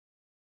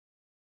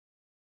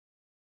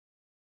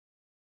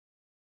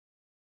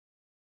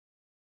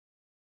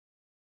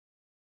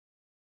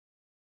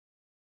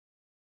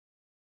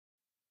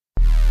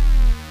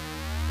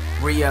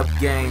Re-up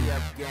game.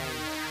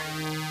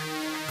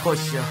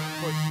 Pusher.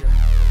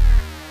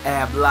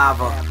 Ab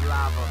Lava.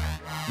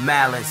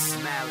 Malice.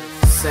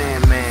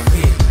 Sandman.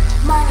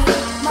 Money,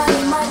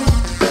 money, money,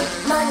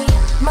 money,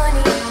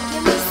 money,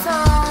 give me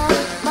some.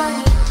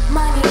 Money,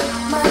 money,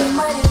 money,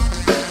 money,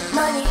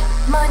 money,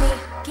 money,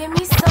 give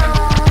me some.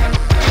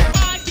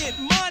 I get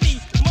money,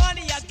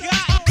 money I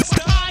got.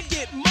 I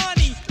get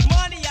money,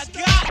 money I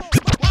got.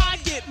 I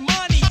get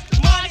money,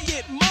 I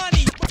get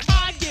money.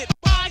 I get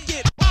money, I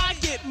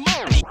get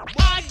money. I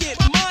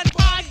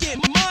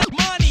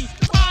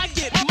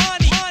get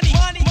money, I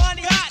get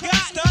money.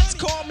 Got stunts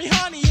call me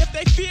honey if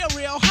they feel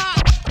real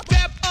hot.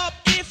 Step up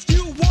if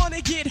you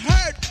wanna get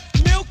hurt.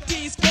 Milk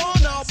these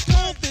gonna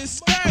pull this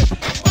skirt.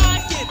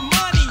 I get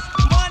money,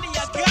 money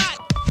I got.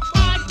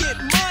 I get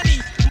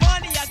money,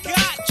 money I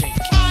got.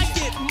 I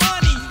get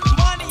money,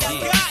 money I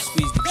got.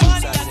 Squeeze the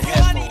juice out of the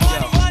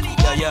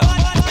headphone, yo.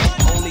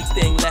 Only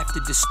thing left to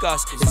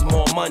discuss is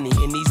more money.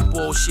 In these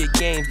bullshit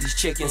games, these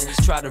chickens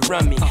try to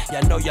run me.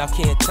 Y'all know y'all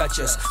can't touch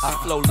us. I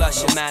flow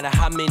lush, no matter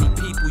how many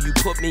people you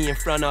put me in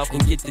front of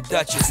and get the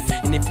Duchess.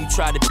 And if you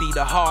try to be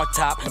the hard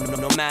top,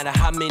 no matter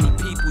how many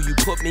people you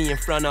put me in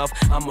front of,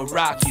 I'ma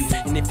rock you.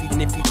 And if you be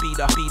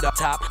the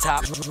top,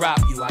 drop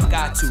you. I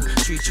got to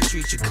treat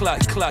you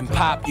clutch, and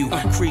pop you.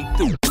 Creep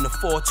through in the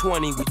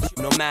 420 with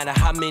you. No matter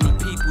how many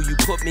people you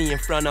put me in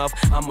front of,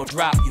 I'ma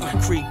drop you.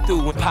 Creep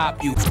through and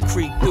pop you.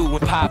 Creep through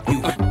and pop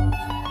you.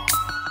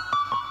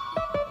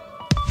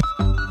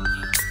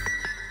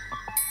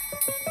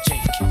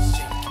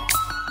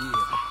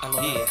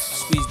 Yeah,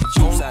 squeeze the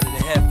juice out of the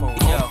headphone,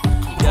 yo.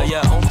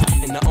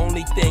 And the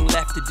only thing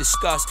left to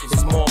discuss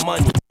is more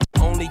money.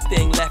 Only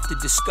thing left to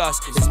discuss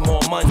is more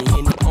money.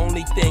 And the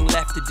only thing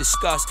left to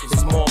discuss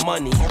is more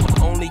money.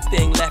 Only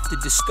thing left to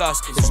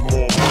discuss is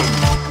more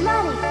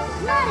money.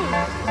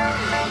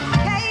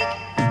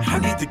 I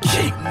need the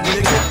cake,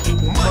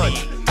 nigga.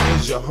 Money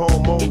is your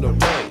home on the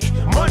range.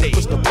 Money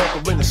puts the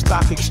broker in the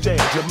stock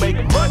exchange. You make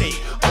money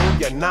on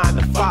your 9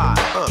 to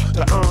 5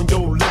 to earn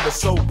your living,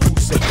 so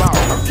Bruce and Bob.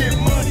 I'm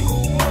getting money.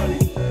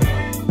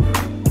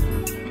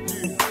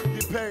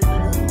 Get paid,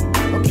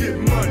 nigga. I'm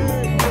getting money.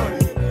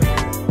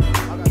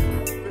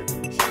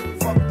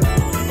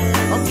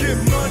 I'm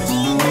getting money.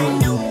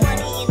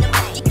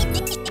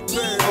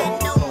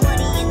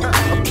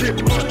 I'm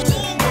getting money.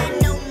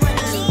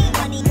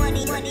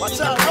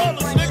 Watch out,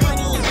 rollers, nigga.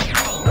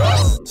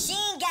 She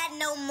ain't got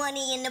no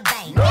money in the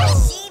bank.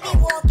 She be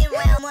walking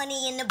around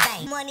money in the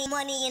bank. Money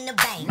in the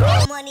bank.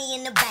 Money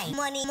in the bank.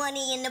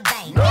 Money in the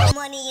bank.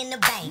 Money in the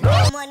bank.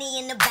 Money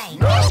in the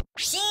bank.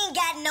 She ain't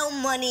got no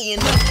money in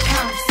the bank.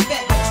 How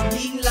respect what you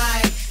eating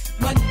like.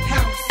 Money,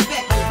 how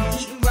respect what you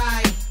eating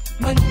right.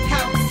 Money,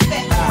 how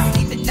respect what you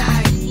sleep at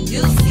night.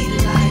 You'll see the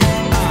light.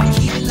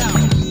 Keep it low.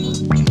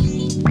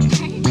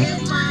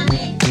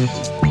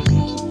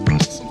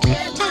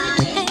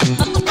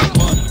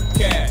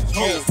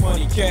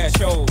 Money, cash,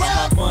 hold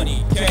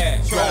money,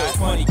 cash, hold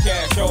money,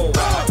 cash, hold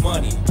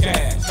money,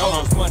 cash,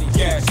 hold money,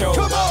 cash, hold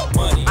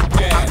money,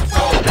 cash,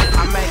 hold.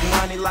 I make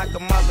money like a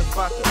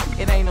motherfucker.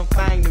 It ain't no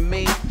thing to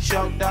me.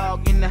 Show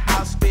dog in the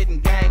house spitting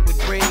gang with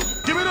greed.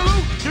 Give me the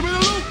loot, give me the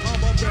loot.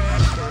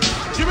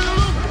 Give me the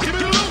loot, give me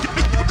the loot.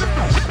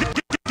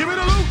 Give me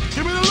the loot,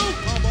 give me the loot.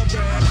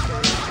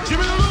 Give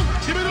me the loot,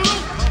 give me the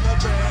loot.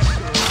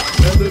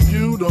 And if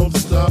you don't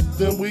stop,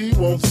 then we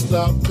won't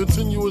stop.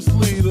 Continuous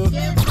leader.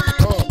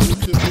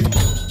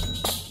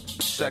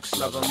 Sex,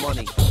 love, and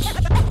money. Hey,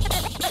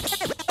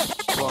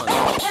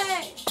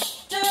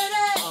 dirty.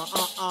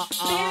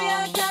 Baby,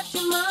 I got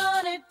your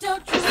money,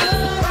 don't you worry.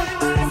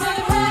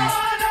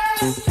 Say,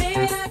 hey,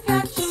 baby, I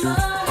got your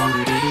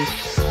money.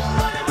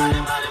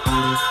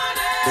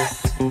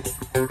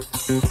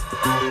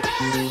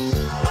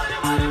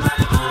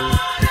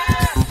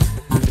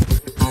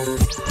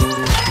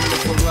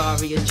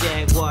 Ferrari, a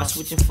Jaguar,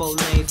 switching 4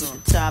 lanes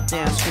with the top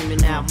down,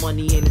 screaming out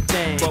money in the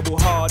bank. Bubble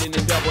hard in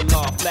the double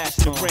R,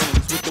 flashing the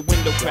rings with the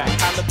window crack.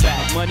 Holla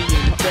back, money in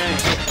the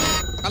bank.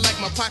 I like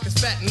my pockets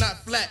fat,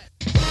 not flat.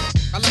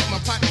 I like my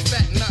pockets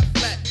fat, not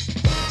flat.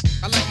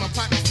 I like my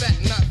pockets fat,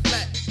 not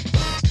flat.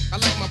 I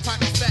like my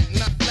pockets fat,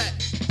 not flat.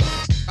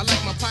 I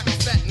like my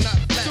pockets fat, not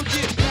flat. So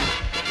get back.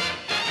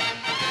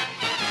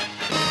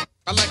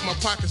 I like my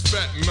pockets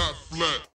fat, not flat.